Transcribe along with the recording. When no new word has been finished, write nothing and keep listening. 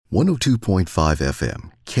102.5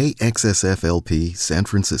 FM, KXSFLP San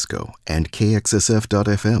Francisco, and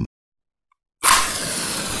KXSF.FM.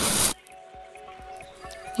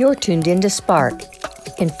 You're tuned into Spark,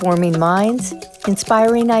 informing minds,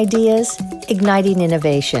 inspiring ideas, igniting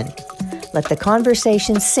innovation. Let the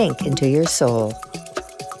conversation sink into your soul.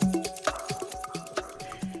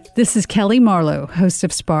 This is Kelly Marlowe, host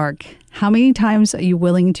of Spark. How many times are you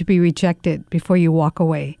willing to be rejected before you walk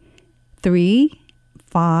away? 3,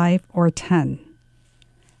 5, or 10?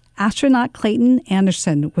 Astronaut Clayton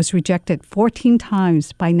Anderson was rejected 14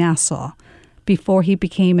 times by NASA before he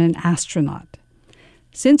became an astronaut.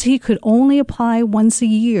 Since he could only apply once a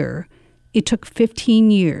year, it took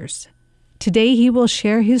 15 years. Today he will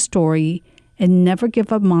share his story and never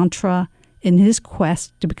give up mantra in his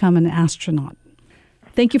quest to become an astronaut.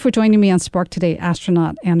 Thank you for joining me on Spark today,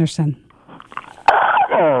 Astronaut Anderson.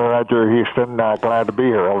 Roger, Houston. Glad to be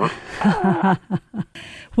here. Over.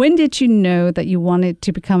 When did you know that you wanted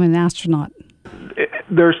to become an astronaut?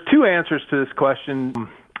 There's two answers to this question.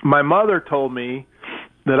 My mother told me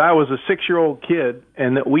that I was a 6-year-old kid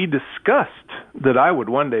and that we discussed that I would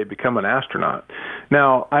one day become an astronaut.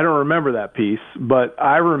 Now, I don't remember that piece, but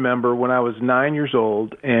I remember when I was 9 years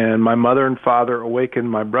old and my mother and father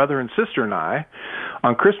awakened my brother and sister and I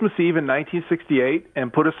on Christmas Eve in 1968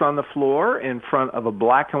 and put us on the floor in front of a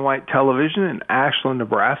black and white television in Ashland,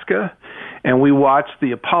 Nebraska, and we watched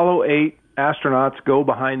the Apollo 8 astronauts go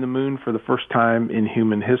behind the moon for the first time in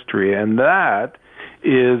human history. And that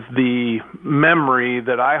is the memory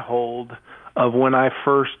that I hold of when I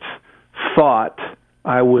first thought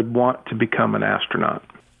I would want to become an astronaut.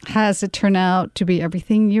 Has it turned out to be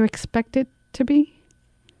everything you expected to be?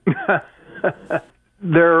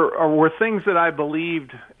 There were things that I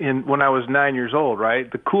believed in when I was 9 years old,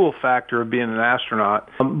 right? The cool factor of being an astronaut.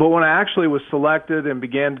 But when I actually was selected and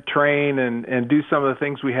began to train and do some of the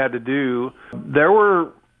things we had to do, there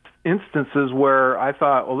were instances where I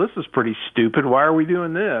thought, well, this is pretty stupid. Why are we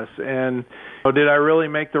doing this? And did I really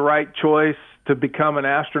make the right choice to become an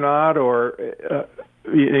astronaut? Or,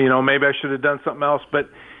 maybe I should have done something else. But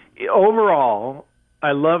overall,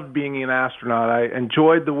 I loved being an astronaut. I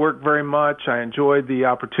enjoyed the work very much. I enjoyed the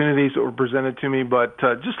opportunities that were presented to me. But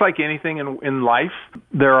just like anything in life,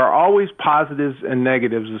 there are always positives and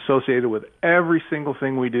negatives associated with every single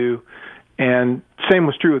thing we do. And same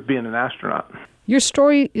was true with being an astronaut. Your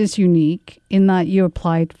story is unique in that you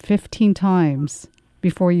applied 15 times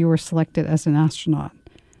before you were selected as an astronaut.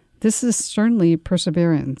 This is certainly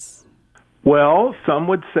perseverance. Well, some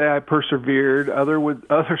would say I persevered.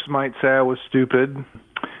 Others might say I was stupid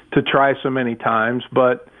to try so many times.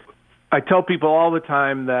 But I tell people all the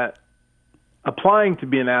time that applying to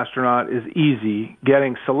be an astronaut is easy.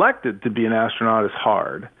 Getting selected to be an astronaut is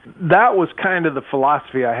hard. That was kind of the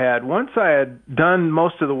philosophy I had. Once I had done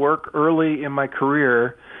most of the work early in my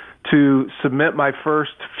career to submit my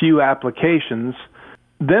first few applications,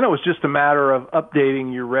 then it was just a matter of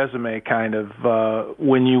updating your resume kind of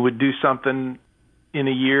when you would do something in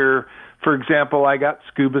a year. For example, I got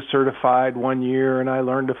scuba certified one year and I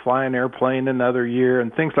learned to fly an airplane another year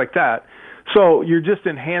and things like that. So you're just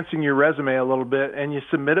enhancing your resume a little bit and you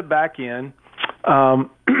submit it back in.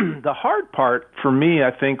 The hard part for me,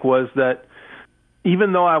 I think, was that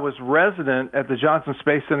even though I was resident at the Johnson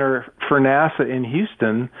Space Center for NASA in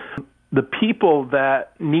Houston, the people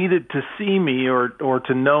that needed to see me or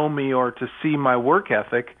to know me or to see my work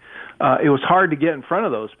ethic, it was hard to get in front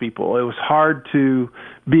of those people. It was hard to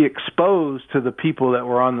be exposed to the people that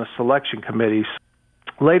were on the selection committees.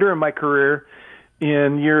 Later in my career,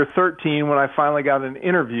 in year 13, when I finally got an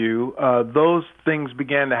interview, those things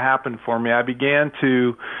began to happen for me. I began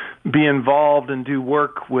to be involved and do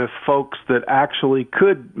work with folks that actually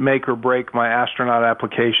could make or break my astronaut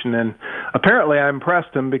application. And apparently I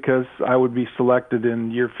impressed them because I would be selected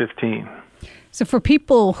in year 15. So for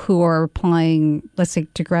people who are applying, let's say,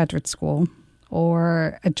 to graduate school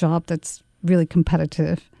or a job that's really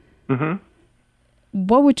competitive,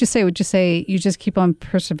 what would you say? Would you say you just keep on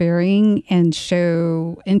persevering and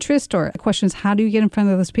show interest? Or the question is, how do you get in front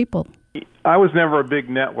of those people? I was never a big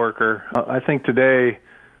networker. I think today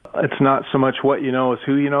it's not so much what you know as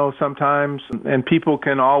who you know sometimes. And people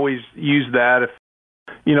can always use that. If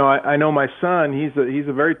I know my son, he's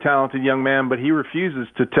a very talented young man, but he refuses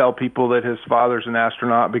to tell people that his father's an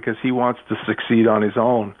astronaut because he wants to succeed on his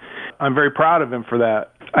own. I'm very proud of him for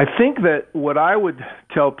that. I think that what I would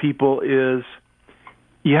tell people is,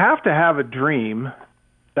 you have to have a dream.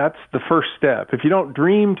 That's the first step. If you don't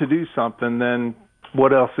dream to do something, then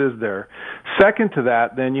what else is there? Second to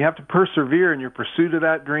that, then you have to persevere in your pursuit of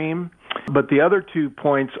that dream. But the other 2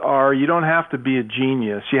 points are you don't have to be a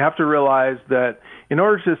genius. You have to realize that in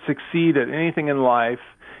order to succeed at anything in life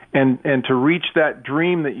and to reach that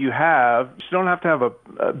dream that you have, you don't have to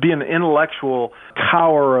be an intellectual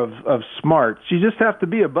tower of smarts. You just have to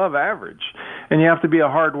be above average, and you have to be a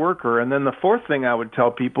hard worker. And then the 4th thing I would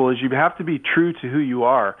tell people is you have to be true to who you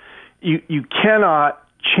are. You cannot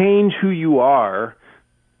change who you are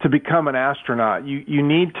to become an astronaut. You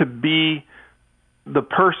need to be the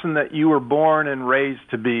person that you were born and raised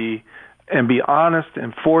to be, and be honest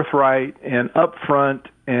and forthright and upfront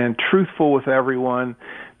and truthful with everyone,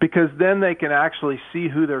 because then they can actually see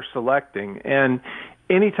who they're selecting. And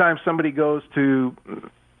anytime somebody goes to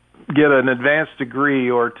get an advanced degree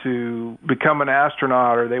or to become an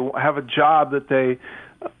astronaut, or they have a job that they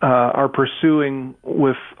are pursuing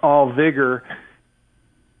with all vigor,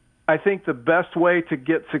 I think the best way to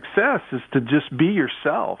get success is to just be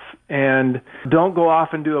yourself and don't go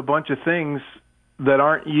off and do a bunch of things that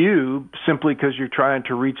aren't you simply because you're trying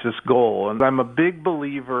to reach this goal. And I'm a big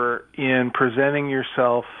believer in presenting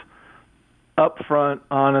yourself upfront,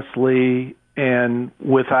 honestly, and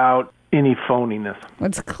without any phoniness. Well,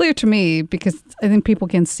 it's clear to me because I think people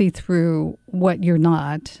can see through what you're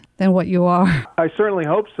not than what you are. I certainly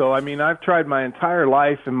hope so. I mean, I've tried my entire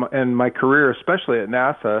life and my career, especially at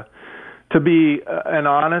NASA, to be an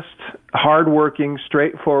honest, hardworking,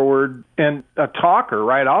 straightforward, and a talker,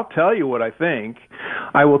 right? I'll tell you what I think.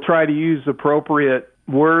 I will try to use appropriate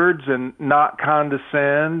words and not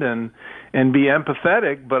condescend and be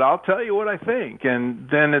empathetic, but I'll tell you what I think. And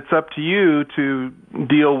then it's up to you to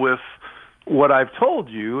deal with what I've told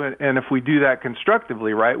you, and if we do that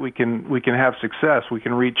constructively, right, we can have success. We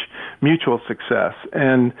can reach mutual success.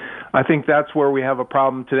 And I think that's where we have a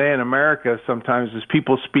problem today in America sometimes is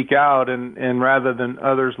people speak out, and rather than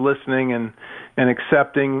others listening and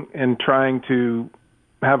accepting and trying to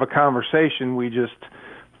have a conversation, we just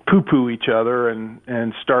poo-poo each other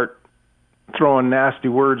and start throwing nasty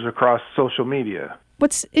words across social media.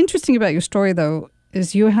 What's interesting about your story, though,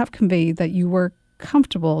 is you have conveyed that you were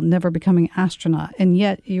comfortable never becoming an astronaut, and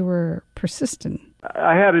yet you were persistent.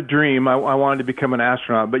 I had a dream. I wanted to become an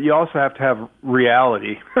astronaut, but you also have to have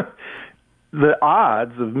reality. The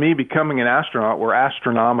odds of me becoming an astronaut were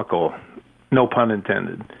astronomical, no pun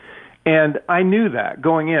intended. And I knew that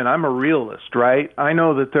going in. I'm a realist, right? I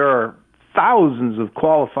know that there are thousands of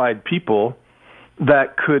qualified people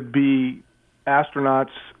that could be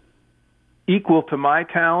astronauts equal to my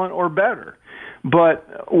talent or better.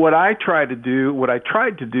 But what I tried to do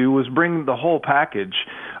was bring the whole package.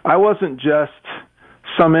 I wasn't just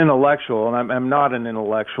some intellectual, and I'm not an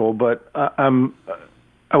intellectual, but I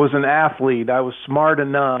was an athlete. I was smart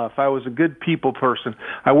enough. I was a good people person.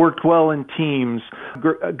 I worked well in teams,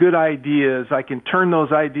 good ideas. I can turn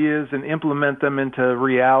those ideas and implement them into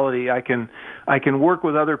reality. I can work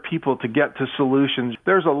with other people to get to solutions.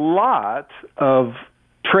 There's a lot of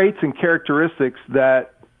traits and characteristics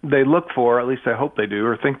that they look for, at least I hope they do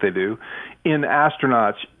or think they do, in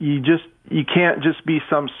astronauts. You can't just be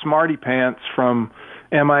some smarty pants from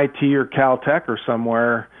MIT or Caltech or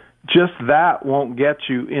somewhere. Just that won't get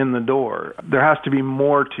you in the door. There has to be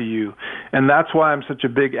more to you. And that's why I'm such a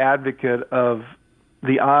big advocate of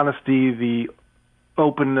the honesty, the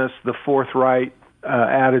openness, the forthright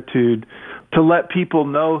attitude, to let people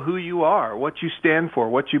know who you are, what you stand for,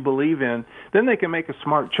 what you believe in. Then they can make a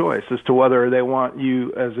smart choice as to whether they want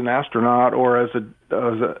you as an astronaut or as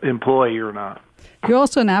an employee or not. You're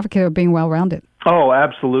also an advocate of being well-rounded. Oh,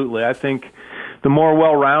 absolutely. I think the more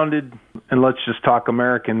well-rounded, and let's just talk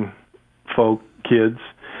American folk, kids,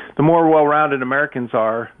 the more well-rounded Americans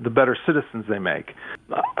are, the better citizens they make.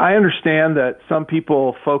 I understand that some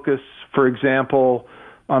people focus, for example,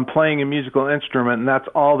 on playing a musical instrument, and that's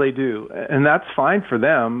all they do. And that's fine for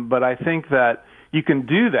them, but I think that you can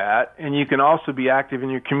do that, and you can also be active in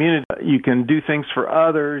your community. You can do things for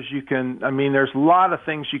others. There's a lot of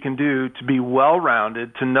things you can do to be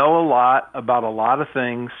well-rounded, to know a lot about a lot of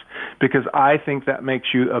things, because I think that makes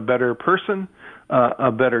you a better person,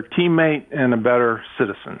 a better teammate, and a better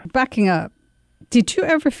citizen. Backing up, did you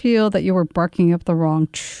ever feel that you were barking up the wrong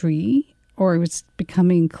tree, or it was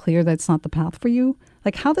becoming clear that it's not the path for you?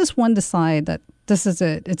 Like, how does one decide that this is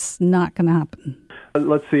it, it's not going to happen?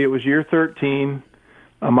 Let's see, it was year 13.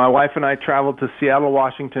 My wife and I traveled to Seattle,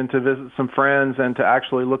 Washington to visit some friends and to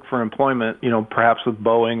actually look for employment, perhaps with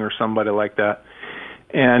Boeing or somebody like that.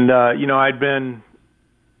 And, I'd been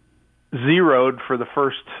zeroed for the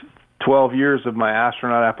first 12 years of my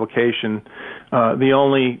astronaut application. The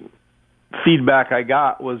only feedback I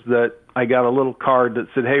got was that I got a little card that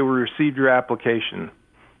said, "Hey, we received your application."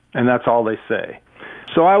 And that's all they say.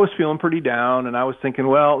 So I was feeling pretty down, and I was thinking,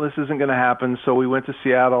 well, this isn't going to happen. So we went to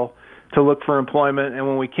Seattle to look for employment. And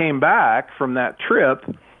when we came back from that trip,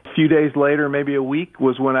 a few days later, maybe a week,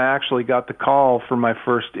 was when I actually got the call for my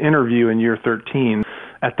first interview in year 13.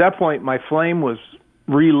 At that point, my flame was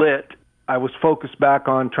relit. I was focused back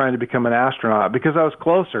on trying to become an astronaut because I was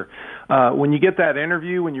closer. When you get that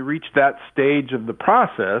interview, when you reach that stage of the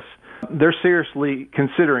process, they're seriously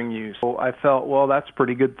considering you. So I felt, well, that's a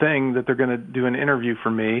pretty good thing that they're going to do an interview for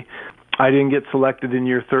me. I didn't get selected in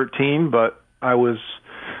year 13, but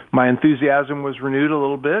my enthusiasm was renewed a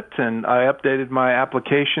little bit, and I updated my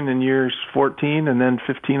application in years 14, and then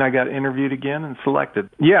 15 I got interviewed again and selected.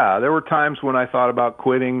 Yeah, there were times when I thought about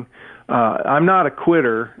quitting. I'm not a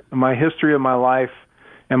quitter. My history of my life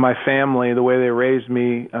and my family, the way they raised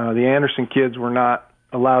me, the Anderson kids were not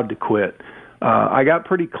allowed to quit. I got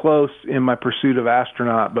pretty close in my pursuit of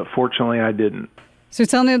astronaut, but fortunately I didn't. So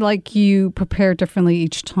it sounded like you prepared differently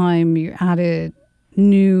each time. You added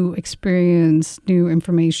new experience, new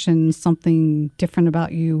information, something different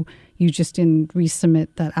about you. You just didn't resubmit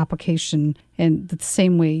that application in the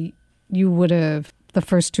same way you would have the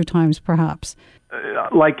first two times, perhaps.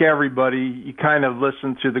 Like everybody, you kind of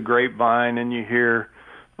listen to the grapevine and you hear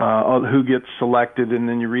who gets selected, and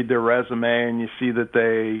then you read their resume and you see that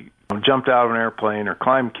they jumped out of an airplane or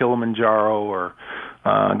climbed Kilimanjaro or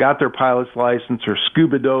got their pilot's license or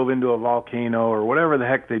scuba dove into a volcano or whatever the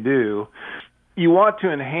heck they do. You want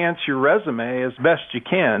to enhance your resume as best you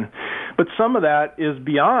can, but some of that is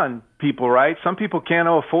beyond people, right? Some people can't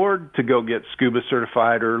afford to go get scuba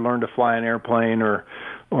certified or learn to fly an airplane or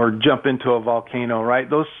jump into a volcano, right?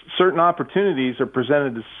 Those certain opportunities are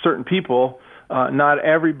presented to certain people. Not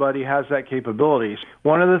everybody has that capability.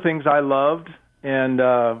 One of the things I loved and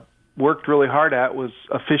worked really hard at was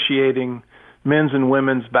officiating men's and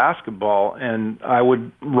women's basketball, and I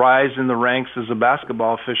would rise in the ranks as a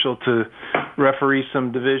basketball official to referee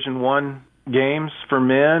some Division I games for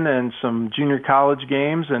men and some junior college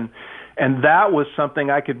games, and that was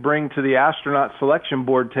something I could bring to the astronaut selection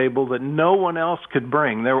board table that no one else could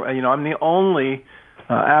bring. I'm the only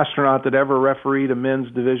astronaut that ever refereed a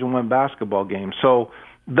men's Division I basketball game, so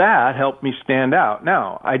that helped me stand out.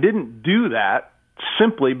 Now, I didn't do that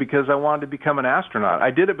simply because I wanted to become an astronaut.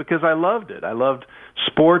 I did it because I loved it. I loved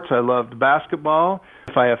sports. I loved basketball.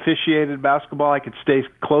 If I officiated basketball, I could stay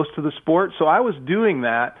close to the sport. So I was doing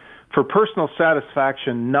that for personal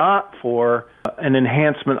satisfaction, not for an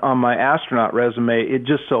enhancement on my astronaut resume. It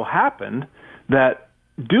just so happened that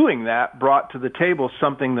doing that brought to the table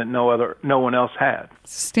something that no one else had.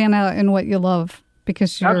 Stand out in what you love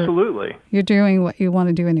because absolutely you're doing what you want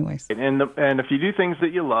to do anyways. And if you do things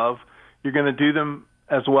that you love, you're going to do them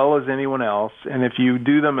as well as anyone else. And if you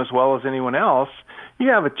do them as well as anyone else, you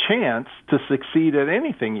have a chance to succeed at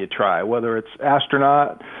anything you try, whether it's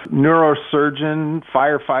astronaut, neurosurgeon,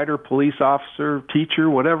 firefighter, police officer,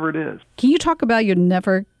 teacher, whatever it is. Can you talk about your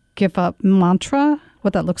never give up mantra,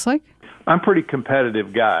 what that looks like? I'm a pretty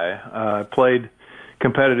competitive guy. I played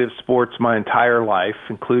competitive sports my entire life,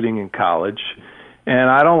 including in college.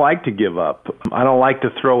 And I don't like to give up. I don't like to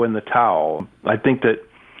throw in the towel. I think that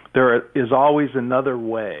there is always another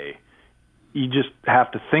way. You just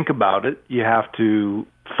have to think about it. You have to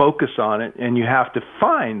focus on it, and you have to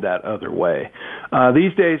find that other way.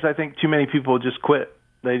 These days, I think too many people just quit.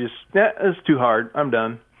 They just, it's too hard. I'm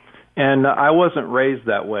done. And I wasn't raised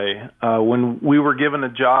that way. When we were given a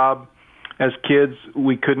job as kids,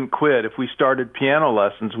 we couldn't quit. If we started piano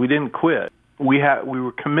lessons, we didn't quit. We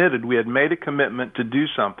were committed. We had made a commitment to do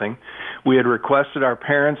something. We had requested our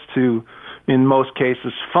parents to, in most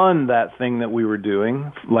cases, fund that thing that we were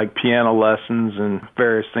doing, like piano lessons and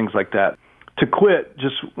various things like that. To quit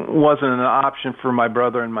just wasn't an option for my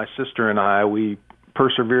brother and my sister and I. We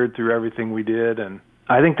persevered through everything we did, and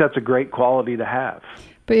I think that's a great quality to have.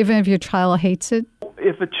 But even if your child hates it?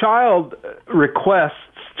 If a child requests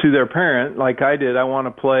to their parent, like I did, I want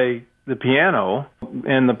to play the piano,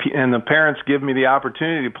 and the parents give me the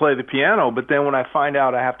opportunity to play the piano, but then when I find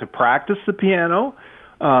out I have to practice the piano,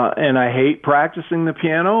 and I hate practicing the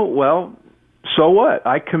piano, well, so what?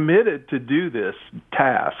 I committed to do this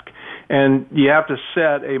task. And you have to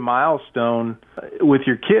set a milestone with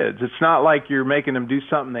your kids. It's not like you're making them do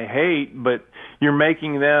something they hate, but you're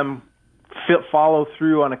making them follow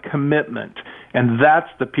through on a commitment. And that's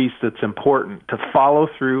the piece that's important, to follow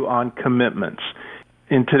through on commitments.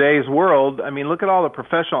 In today's world, I mean, look at all the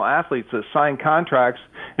professional athletes that sign contracts,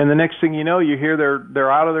 and the next thing you know, you hear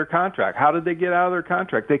they're out of their contract. How did they get out of their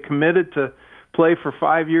contract? They committed to play for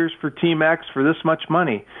 5 years for Team X for this much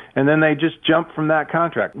money, and then they just jump from that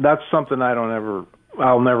contract. That's something I don't ever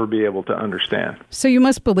I'll never be able to understand. So you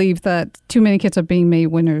must believe that too many kids are being made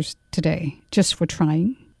winners today just for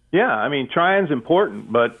trying. Yeah, I mean, trying's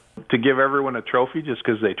important, but to give everyone a trophy just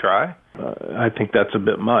because they try, I think that's a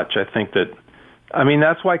bit much.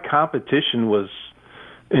 That's why competition was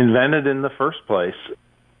invented in the first place.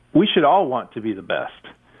 We should all want to be the best.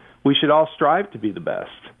 We should all strive to be the best.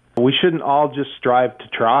 We shouldn't all just strive to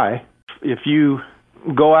try. If you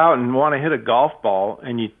go out and want to hit a golf ball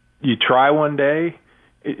and you try one day,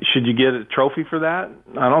 should you get a trophy for that?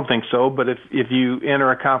 I don't think so. But if you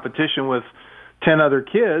enter a competition with 10 other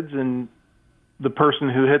kids and the person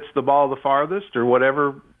who hits the ball the farthest or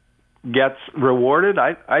whatever gets rewarded,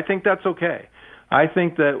 I think that's okay. I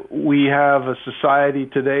think that we have a society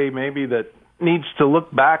today maybe that needs to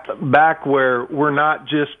look back where we're not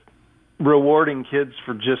just rewarding kids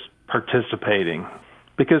for just participating,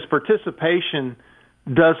 because participation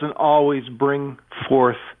doesn't always bring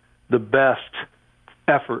forth the best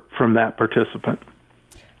effort from that participant.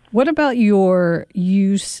 What about your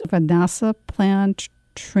use of a NASA plan,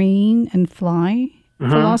 train and fly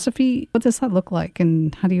philosophy? What does that look like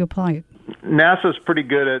and how do you apply it? NASA's pretty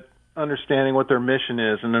good at understanding what their mission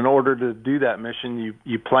is, and in order to do that mission,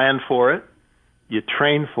 you plan for it, you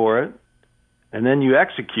train for it, and then you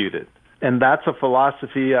execute it. And that's a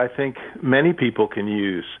philosophy I think many people can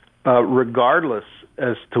use, regardless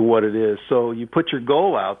as to what it is. So you put your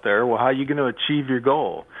goal out there. Well, how are you going to achieve your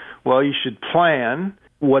goal? Well, you should plan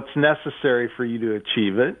what's necessary for you to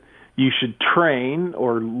achieve it. You should train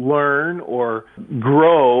or learn or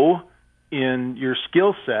grow in your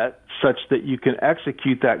skill set such that you can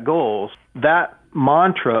execute that goal. That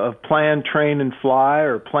mantra of plan, train, and fly,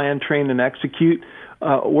 or plan, train, and execute,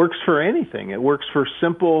 works for anything. It works for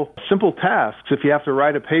simple tasks. If you have to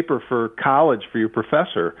write a paper for college for your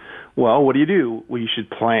professor, well, what do? Well, you should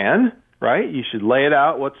plan, right? You should lay it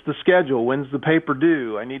out. What's the schedule? When's the paper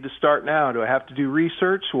due? I need to start now. Do I have to do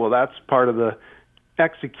research? Well, that's part of the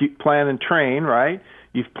execute, plan, and train, right?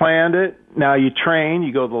 You've planned it. Now you train.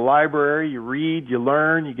 You go to the library. You read. You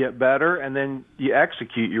learn. You get better. And then you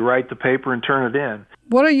execute. You write the paper and turn it in.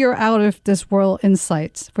 What are your out-of-this-world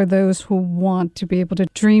insights for those who want to be able to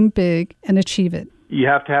dream big and achieve it? You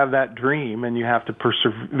have to have that dream, and you have to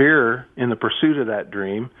persevere in the pursuit of that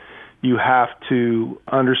dream. You have to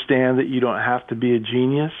understand that you don't have to be a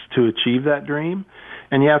genius to achieve that dream.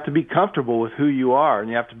 And you have to be comfortable with who you are, and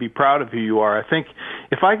you have to be proud of who you are. I think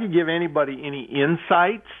if I could give anybody any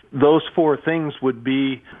insights, those 4 things would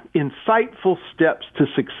be insightful steps to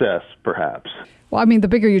success, perhaps. Well, the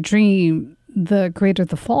bigger your dream, the greater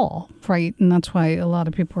the fall, right? And that's why a lot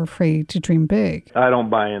of people are afraid to dream big. I don't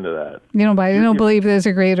buy into that. You don't believe there's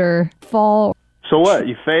a greater fall? So what?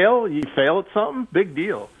 You fail at something? Big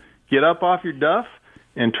deal. Get up off your duff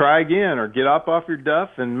and try again, or get up off your duff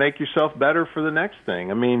and make yourself better for the next thing.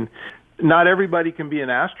 Not everybody can be an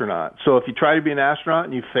astronaut. So if you try to be an astronaut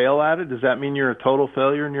and you fail at it, does that mean you're a total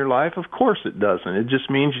failure in your life? Of course it doesn't. It just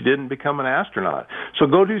means you didn't become an astronaut. So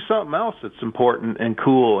go do something else that's important and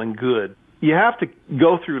cool and good. You have to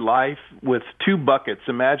go through life with 2 buckets,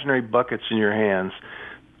 imaginary buckets in your hands.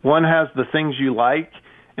 One has the things you like,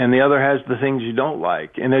 and the other has the things you don't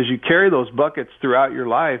like. And as you carry those buckets throughout your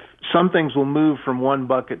life, some things will move from one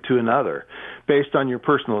bucket to another. Based on your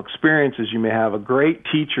personal experiences, you may have a great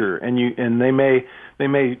teacher, and they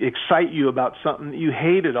may excite you about something that you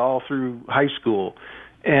hated all through high school.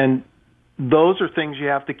 And those are things you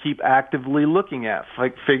have to keep actively looking at,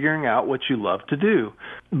 like figuring out what you love to do.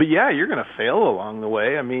 But yeah, you're going to fail along the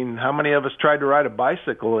way. How many of us tried to ride a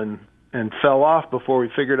bicycle and fell off before we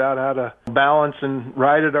figured out how to balance and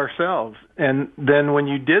ride it ourselves? And then when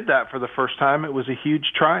you did that for the first time, it was a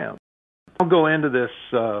huge triumph. I'll go into this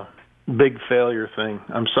big failure thing.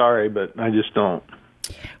 I'm sorry, but I just don't.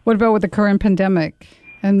 What about with the current pandemic?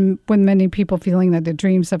 And with many people feeling that their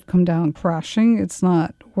dreams have come down crashing, it's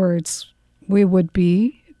not where we would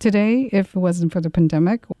be today if it wasn't for the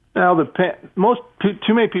pandemic. Now,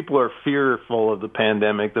 too many people are fearful of the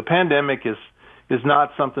pandemic. The pandemic is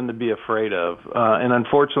not something to be afraid of. And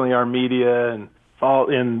unfortunately, our media and all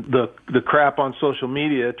in the crap on social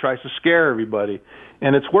media tries to scare everybody,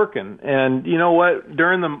 and it's working. And you know what?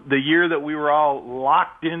 During the year that we were all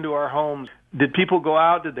locked into our homes, did people go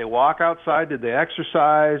out? Did they walk outside? Did they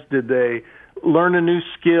exercise? Did they learn a new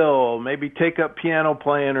skill? Maybe take up piano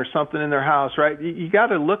playing or something in their house, right? You got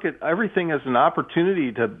to look at everything as an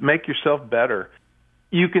opportunity to make yourself better.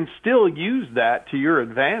 You can still use that to your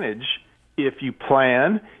advantage if you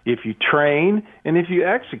plan, if you train, and if you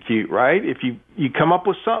execute, right? If you come up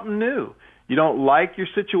with something new. You don't like your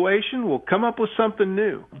situation? Well, come up with something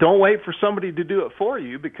new. Don't wait for somebody to do it for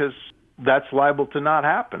you, because that's liable to not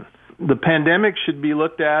happen. the pandemic should be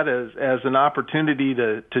looked at as an opportunity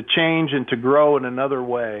to change and to grow in another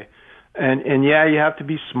way. And yeah, you have to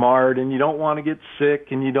be smart, and you don't want to get sick,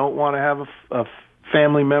 and you don't want to have a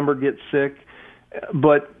family member get sick.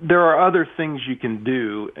 But there are other things you can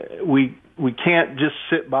do. We can't just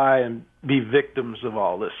sit by and be victims of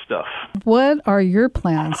all this stuff. What are your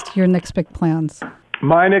plans, your next big plans?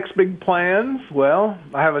 My next big plans, well,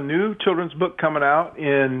 I have a new children's book coming out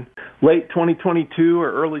in late 2022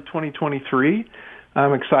 or early 2023.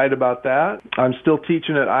 I'm excited about that. I'm still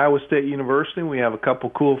teaching at Iowa State University. We have a couple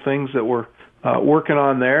cool things that we're working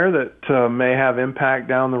on there that may have impact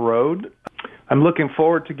down the road. I'm looking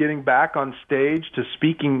forward to getting back on stage to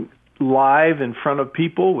speaking live in front of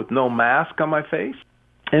people with no mask on my face.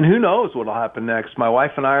 And who knows what will happen next. My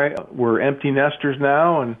wife and I, we're empty nesters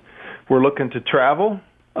now, and we're looking to travel.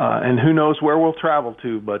 And who knows where we'll travel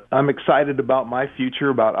to. But I'm excited about my future,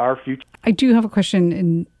 about our future. I do have a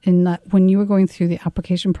question in that when you were going through the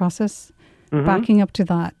application process, backing up to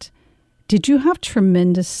that, did you have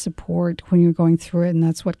tremendous support when you were going through it, and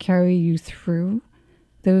that's what carried you through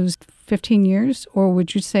those 15 years? Or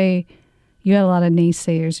would you say you had a lot of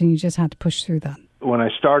naysayers and you just had to push through that? When I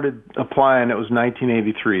started applying, it was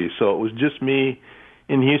 1983, so it was just me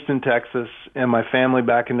in Houston, Texas, and my family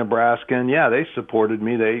back in Nebraska. And yeah, they supported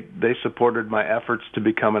me. They supported my efforts to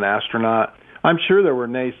become an astronaut. I'm sure there were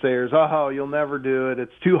naysayers. Oh, you'll never do it.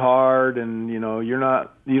 It's too hard, and you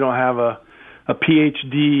don't have a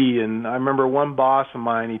PhD. And I remember one boss of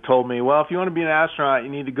mine, he told me, well, if you want to be an astronaut,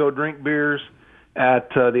 you need to go drink beers at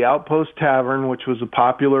the Outpost Tavern, which was a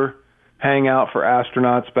popular hangout for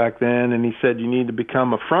astronauts back then. And he said you need to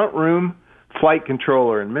become a front room flight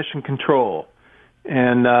controller in mission control.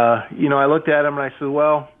 And I looked at him and I said,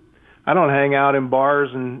 well, I don't hang out in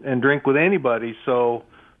bars and drink with anybody, so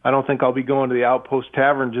I don't think I'll be going to the Outpost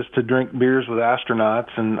Tavern just to drink beers with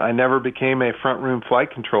astronauts. And I never became a front room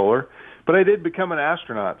flight controller, but I did become an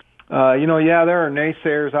astronaut. There are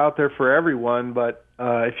naysayers out there for everyone, but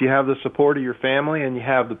if you have the support of your family and you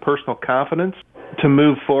have the personal confidence to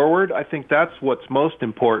move forward, I think that's what's most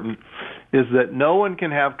important, is that no one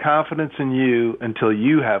can have confidence in you until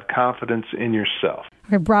you have confidence in yourself.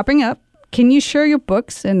 Okay, wrapping up, can you share your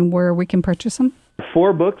books and where we can purchase them?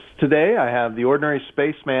 4 books today. I have The Ordinary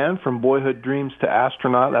Spaceman, From Boyhood Dreams to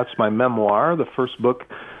Astronaut. That's my memoir. The first book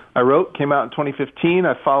I wrote came out in 2015.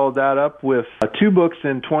 I followed that up with 2 books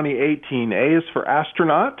in 2018. A is for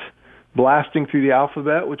Astronaut, Blasting Through the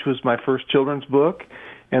Alphabet, which was my first children's book.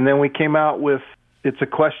 And then we came out with It's a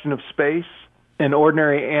Question of Space. An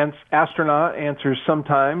Ordinary Astronaut Answers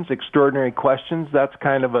Sometimes Extraordinary Questions. That's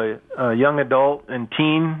kind of a young adult and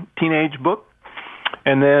teenage book.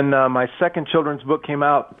 And then my second children's book came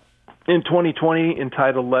out in 2020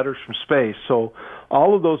 entitled Letters from Space. So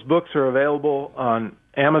all of those books are available on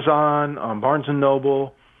Amazon, on Barnes &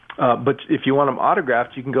 Noble. But if you want them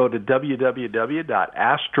autographed, you can go to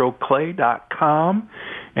www.astroclay.com,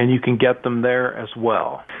 and you can get them there as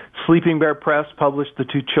well. Sleeping Bear Press published the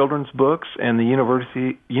 2 children's books, and the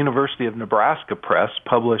University of Nebraska Press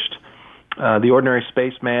published The Ordinary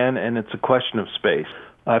Spaceman and It's a Question of Space.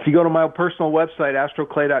 If you go to my personal website,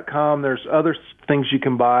 astroclay.com, there's other things you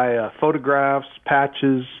can buy, photographs,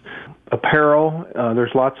 patches, apparel.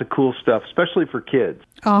 There's lots of cool stuff, especially for kids.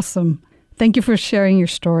 Awesome. Thank you for sharing your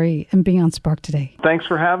story and being on Spark today. Thanks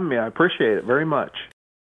for having me. I appreciate it very much.